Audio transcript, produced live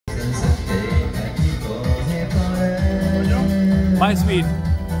my sweet.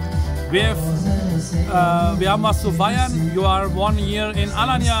 Wir haben was zu feiern. You are 1 year in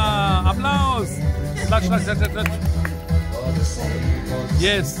Alanya. Applaus. Klatsch, klatsch, klatsch, klatsch.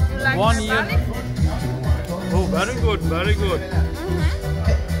 Yes, Like 1 year. Oh, very good, very good.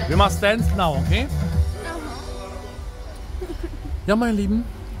 We must dance now, okay? Ja, meine Lieben.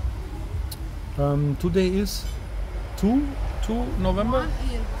 Today is 2 November.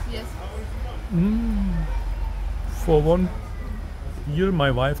 Yes. For 1 year,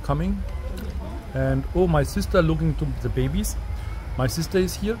 my wife coming, and oh, my sister looking to the babies. My sister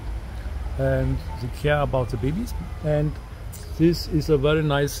is here, and they care about the babies. And this is a very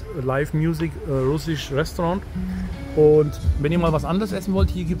nice live music russisch Restaurant. Und wenn ihr mal was anderes essen wollt,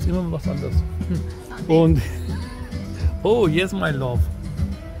 hier gibt es immer was anderes. Und oh yes, my love.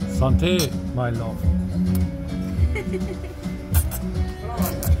 Santé, my love.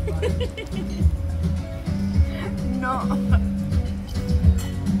 No.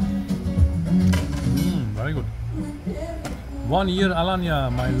 Very good. 1 year Alanya,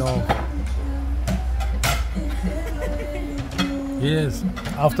 my love. Yes.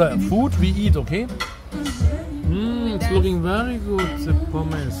 After food we eat, okay? It's looking very good, the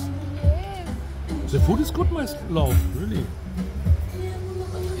pommes. The food is good, my love, really.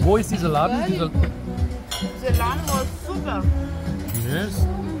 Wo ist dieser Laden? The lamb was super. Yes.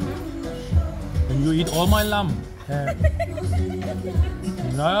 And you eat all my lamb.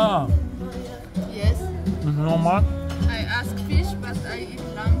 Naja. Yes. Normal. I ask fish, but I eat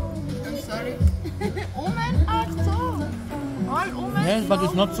lamb. I'm sorry. Women are so. All women. Yes, but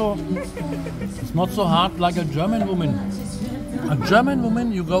it's not so. It's not so hard like a German woman. A German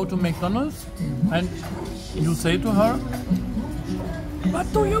woman, you go to McDonald's and you say to her,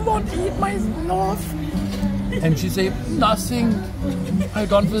 "What do you want to eat, my love?" And she say, "Nothing. I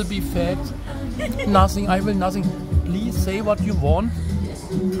don't will be fat. Nothing. I will nothing. Please say what you want.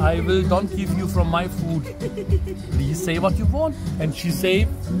 I will don't give you from my food. Please say what you want." And she say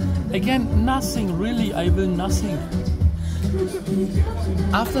again, "Nothing. Really, I will nothing."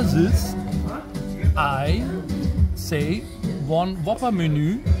 After this, I say 1 Whopper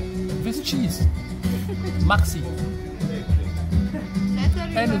menu with cheese, maxi.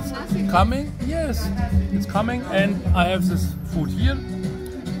 And it's coming. Yes, it's coming, and I have this food here,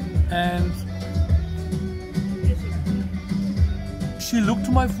 and she looked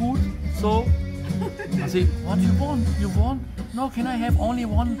to my food, so I say, "What do you want? You want? No, can I have only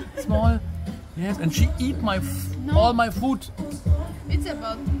 1 small?" Yes, and she eat all my food. It's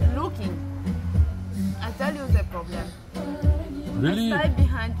about looking. I tell you the problem. Really? I stay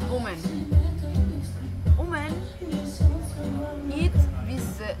behind women. Women eat with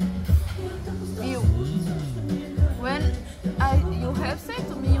the view. When you have said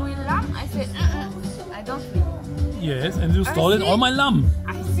to me you will lamb, I said I don't feel. Yes, and you stole all my lamb.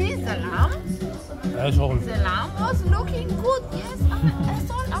 I see the lamb. That's all. The lamb was looking good. Yes,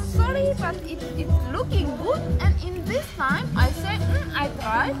 I'm sorry, but it's looking good. And in this time, I say I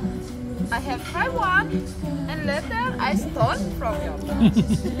tried. I have tried one, and later I stole from you.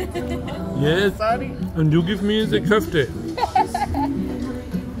 Yes. Sorry. And you give me the köfte. Yes.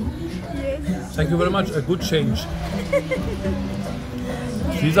 Thank you very much. A good change.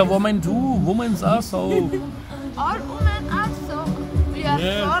 She's a woman too. Women are so. All women are so. We are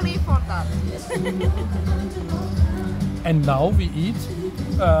sorry for that. And now we eat.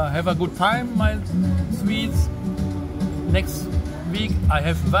 Have a good time, my sweets. Next week I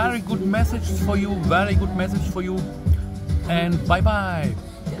have very good messages for you. Very good message for you. And bye bye.